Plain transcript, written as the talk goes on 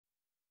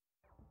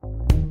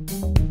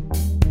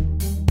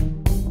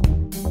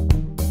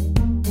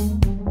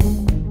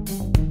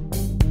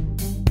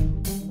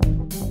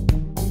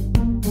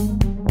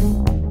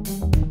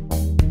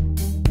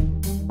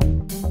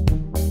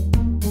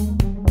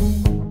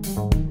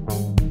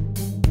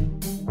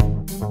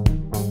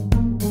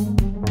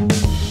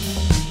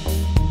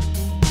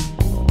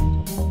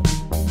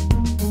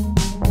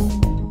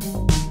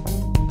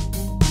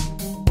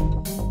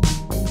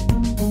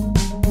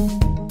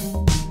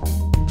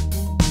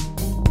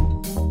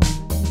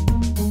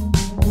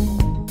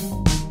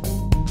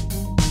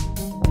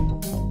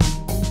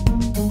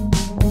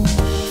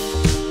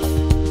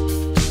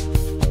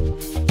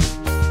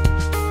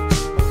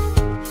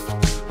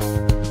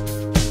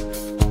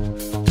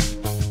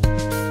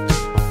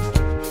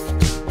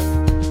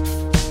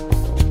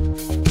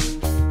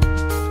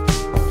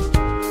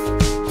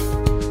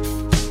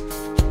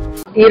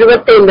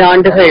25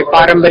 ஆண்டுகள்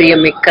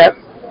பாரம்பரியம் மிக்க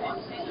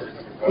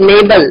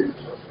மேபல்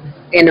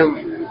எனும்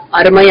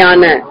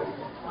அருமையான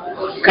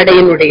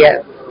கடையினுடைய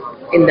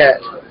இந்த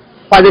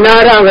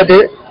 16வது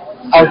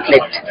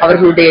அவுட்லெட்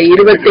அவர்களுடைய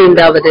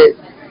 25வது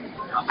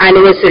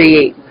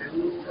ஆனிவர்சரியை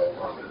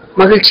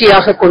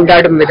மகிழ்ச்சியாக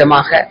கொண்டாடும்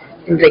விதமாக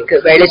இன்றைக்கு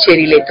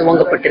வேளச்சேரியிலே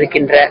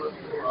துவங்கப்பட்டிருக்கின்ற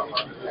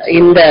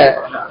இந்த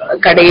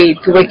கடையை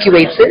துவக்கி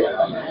வைத்து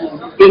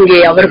இங்கே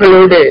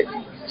அவர்களோடு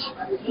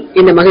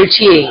இந்த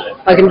மகிழ்ச்சியை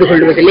பகிர்ந்து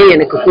கொள்வதிலே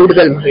எனக்கு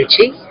கூடுதல்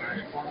மகிழ்ச்சி.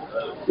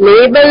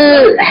 Maybell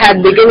had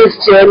begun its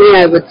journey,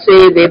 I would say,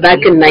 way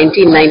back in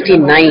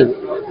 1999.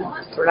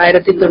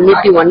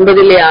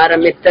 1999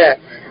 ஆரம்பித்த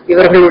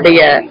இவர்களுடைய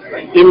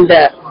இந்த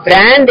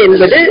பிராண்ட்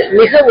என்பது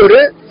மிக ஒரு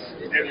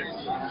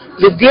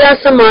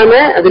வித்தியாசமான,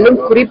 அதிலும்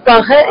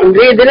குறிப்பாக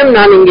இன்றைய தினம்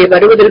நான் இங்கே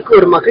வருவதற்கு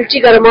ஒரு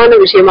மகிழ்ச்சிகரமான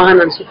விஷயமாக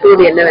நான்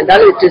சுட்டுவது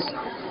என்னவென்றால், it is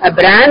a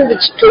brand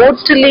which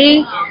totally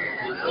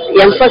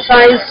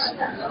emphasized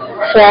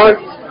for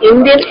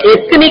Indian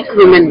ethnic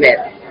women wear.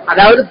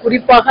 அதாவது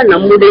குறிப்பாக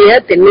நம்முடைய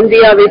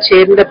தென்னிந்தியாவை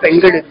சேர்ந்த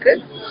பெண்களுக்கு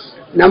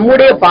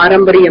நம்முடைய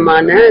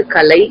பாரம்பரியமான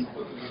கலை,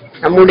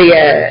 நம்முடைய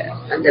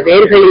அந்த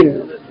வேர்களின்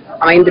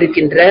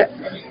அமைந்திருக்கின்ற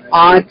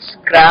ஆர்ட்ஸ்,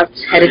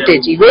 கிராஃப்ட்ஸ்,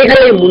 ஹெரிட்டேஜ்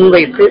இவைகளை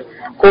முன்வைத்து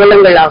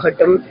கோலங்கள்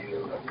ஆகட்டும்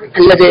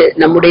அல்லது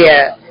நம்முடைய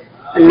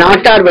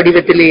நாட்டார்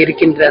வடிவத்திலே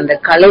இருக்கின்ற அந்த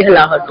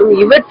கலைகளாகட்டும்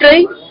இவற்றை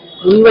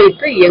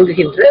முன்வைத்து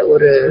இயங்குகின்ற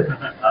ஒரு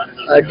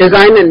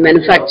டிசைன் அண்ட்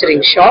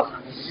மேனுஃபேக்சரிங் ஷாப்.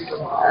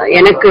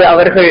 எனக்கு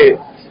அவர்கள்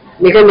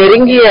மிக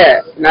நெருங்கிய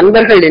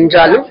நண்பர்கள்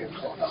என்றாலும்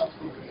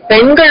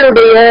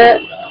பெண்களுடைய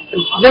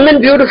women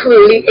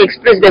beautifully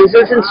express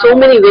themselves in so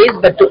many ways,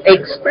 but to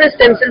express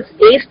themselves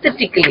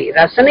aesthetically,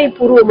 ரசனை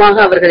பூர்வமாக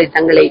அவர்களை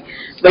தங்களை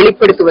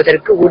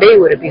வெளிப்படுத்துவதற்கு உடை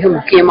ஒரு மிக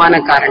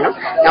முக்கியமான காரணம்.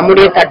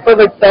 நம்முடைய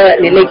தட்பவெப்ப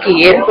நிலைக்கு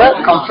ஏற்ப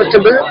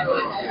comfortable,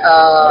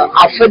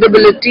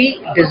 affordability,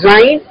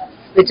 design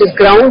which is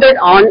grounded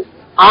on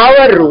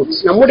our roots,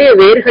 நம்முடைய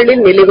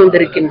வேர்களில்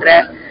நிலைகொண்டிருக்கின்ற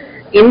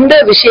இந்த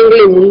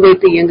விஷயங்களை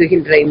முன்வைத்து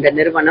இயங்குகின்ற இந்த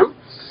நிறுவனம்.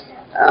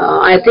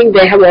 I think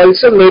they have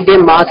also made a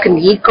mark in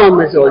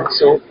e-commerce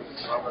also.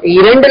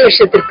 2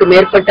 லட்சத்திற்கு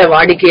மேற்பட்ட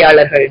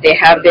வாடிக்கையாளர்கள், they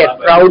have their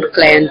proud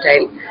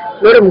clientele.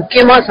 ஒரு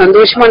முக்கியமா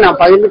சந்தோஷமா நான்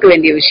பகிர்ந்துக்க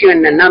வேண்டிய விஷயம்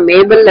என்னன்னா,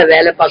 மேபல்ல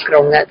வேலை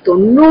பார்க்கறவங்க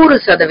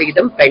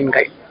 90%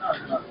 பெண்கள்.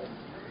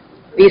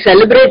 we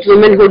celebrate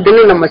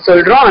womenhoodன்னு நம்ம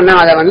சொல்றோம், ஆனா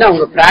அதை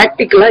அவங்க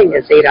பிராக்டிக்கலா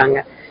இங்க செய்யறாங்க.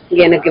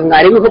 இங்க எனக்கு இவங்க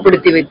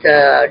அறிமுகப்படுத்தி வைத்த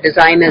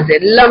டிசைனர்ஸ்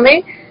எல்லாமே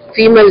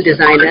ஃபீமேல்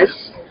டிசைனர்ஸ்.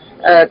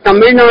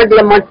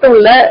 தமிழ்நாடுல மட்டும்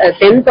இல்ல,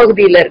 தென்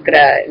பகுதியில இருக்கிற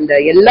இந்த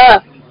எல்லா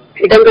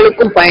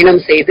இடங்களுக்கும்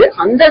பயணம் செய்து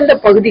அந்தந்த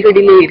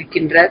பகுதிகளிலே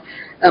இருக்கின்ற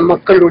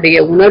மக்களுடைய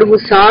உணர்வு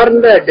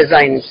சார்ந்த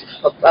டிசைன்ஸ்.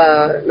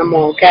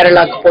 நம்ம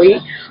கேரளாக்கு போய்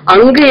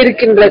அங்கு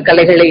இருக்கின்ற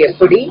கலைகளை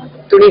எப்படி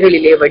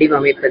துணிகளிலே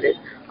வடிவமைப்பது,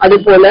 அது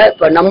போல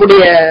இப்ப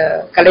நம்முடைய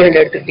கலைகள்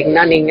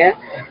எடுத்துக்கிட்டீங்கன்னா நீங்க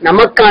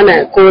நமக்கான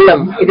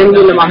கோலம் இதன்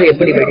மூலமாக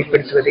எப்படி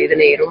வெளிப்படுத்துவது,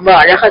 இதனை ரொம்ப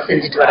அழகா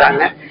செஞ்சுட்டு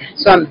வர்றாங்க.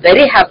 So I'm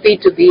very happy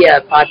to be a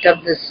part of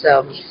this,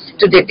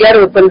 to declare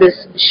open this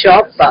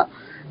shop.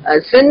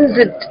 Since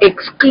it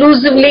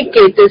exclusively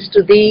caters to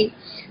the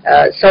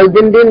South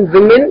Indian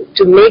women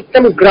to make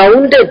them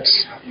grounded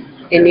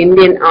in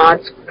Indian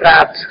arts,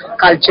 crafts,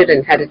 culture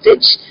and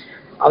heritage.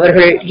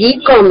 அவர்கள்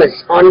e-commerce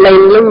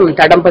ஆன்லைனிலும்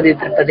தடம்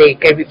பதித்திருப்பதை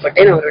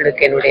கேள்விப்பட்டேன்.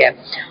 அவர்களுக்கு என்னுடைய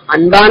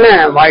அன்பான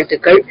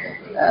வாழ்த்துக்கள்.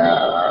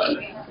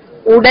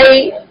 உடை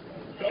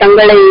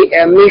தங்களை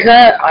மிக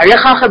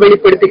அழகாக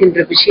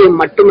வெளிப்படுத்துகின்ற விஷயம்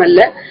மட்டுமல்ல,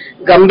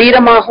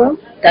 கம்பீரமாகவும்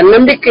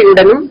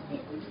தன்னம்பிக்கையுடனும்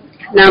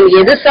நாம்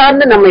எது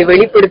சார்ந்து நம்மை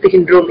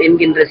வெளிப்படுத்துகின்றோம்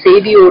என்கின்ற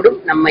செய்தியோடும்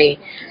நம்மை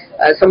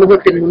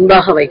சமூகத்தின்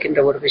முன்பாக வைக்கின்ற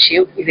ஒரு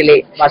விஷயம். இதிலே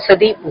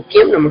வசதி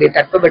முக்கியம், நம்முடைய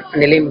தட்பவெப்ப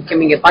நிலை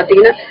முக்கியம். இங்க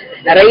பாத்தீங்கன்னா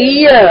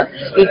நிறைய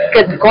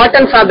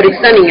காட்டன்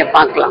ஃபேப்ரிக்ஸ் தான் நீங்க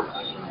பார்க்கலாம்.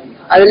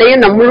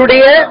 அதுலயும்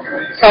நம்மளுடைய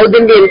சவுத்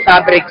இந்தியன்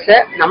ஃபேப்ரிக்ஸ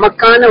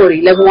நமக்கான ஒரு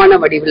இலகுவான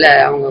வடிவுல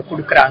அவங்க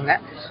கொடுக்கறாங்க.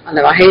 அந்த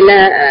வகையில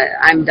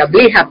I am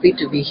doubly happy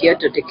to be here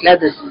to declare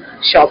this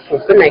shop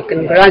open. I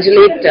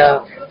congratulate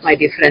my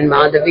dear friend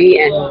Madhavi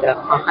and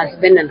her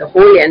husband and the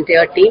whole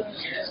entire team,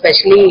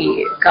 especially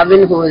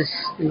Kavin who has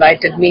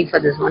invited me for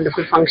this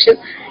wonderful function.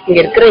 இங்க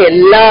இருக்கிற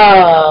எல்லா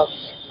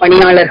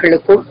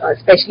பணியாளர்களுக்கும்,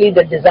 especially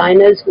the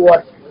designers who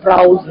are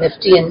proud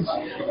Niftians,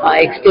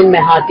 extend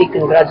my hearty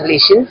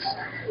congratulations.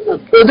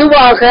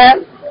 பொதுவாக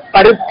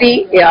பருத்தி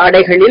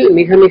ஆடைகளில்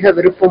மிக மிக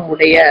விருப்பம்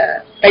உடைய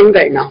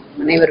பெண்கள் நாம்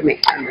அனைவருமே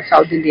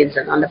சவுத் இந்தியன்ஸ்.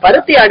 அந்த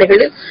பருத்தி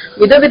ஆடைகளில்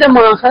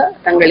விதவிதமாக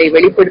தங்களை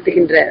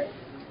வெளிப்படுத்துகின்ற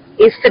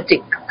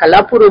எஸ்தட்டிக்,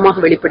 கலாபூர்வமாக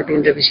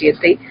வெளிப்படுத்துகின்ற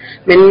விஷயத்தை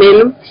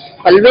மென்மேலும்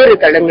பல்வேறு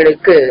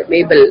தளங்களுக்கு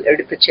மேபல்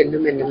எடுத்து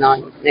செல்லும் என்று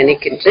நான்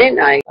நினைக்கின்றேன்.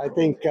 I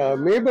think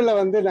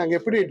மேபல்ல நாங்க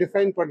எப்படி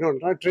டிஃபைன்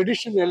பண்ணோம்னா,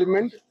 traditional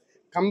element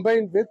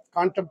combined with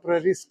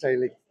contemporary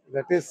styling.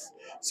 That is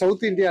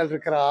South India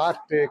இருக்கிற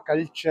art,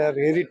 culture,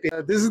 heritage.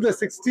 This is the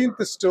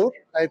 16th store.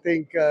 I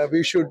think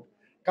we should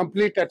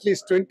complete at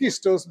least 20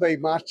 stores by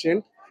March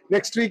end.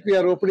 Next week we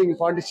are opening in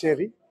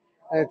Pondicherry.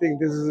 I think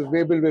this is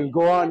Maybell will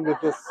go on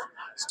with this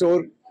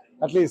store.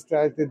 At least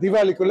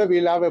Diwalikulla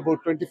we'll have about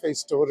 25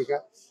 stores.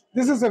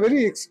 This is a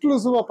very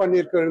exclusive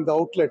பண்ணிருக்கோம் இந்த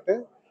outlet,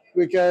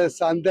 because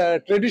அந்த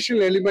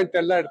traditional element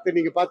எல்லாம் எடுத்து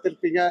நீங்க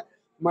பார்த்திருப்பீங்க.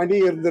 மணி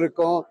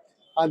இருந்திருக்கும்,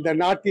 அந்த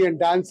நாட்டியம்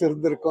டான்ஸ்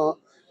இருந்திருக்கும்,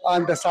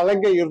 அந்த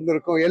சலங்கை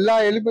இருந்திருக்கும், எல்லா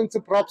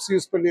எலிமெண்ட்ஸும் ப்ராப்ஸ்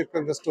யூஸ்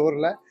பண்ணியிருக்கோம் இந்த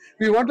ஸ்டோரில்.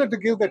 We wanted to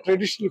give the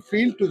traditional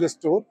feel to the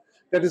store.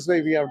 That is why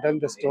we have done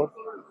the store.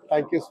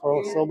 Thank you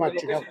so much.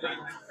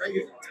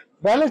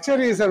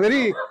 Velachery is a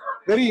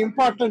very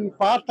important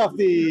part of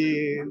the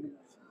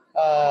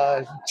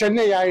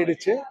Chennai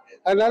ஆயிடுச்சு.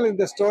 அதனால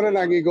இந்த ஸ்டோரை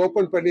நாங்கள் இங்கே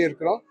open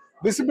பண்ணியிருக்கிறோம்.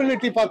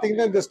 Visibility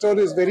பார்த்தீங்கன்னா இந்த store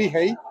is very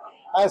high.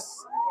 As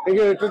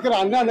எங்க இருக்கிற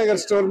அண்ணா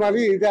நகர் ஸ்டோர்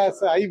மாதிரி இது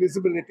high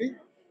visibility.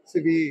 So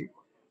we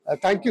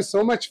thank you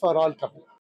so much for all coming.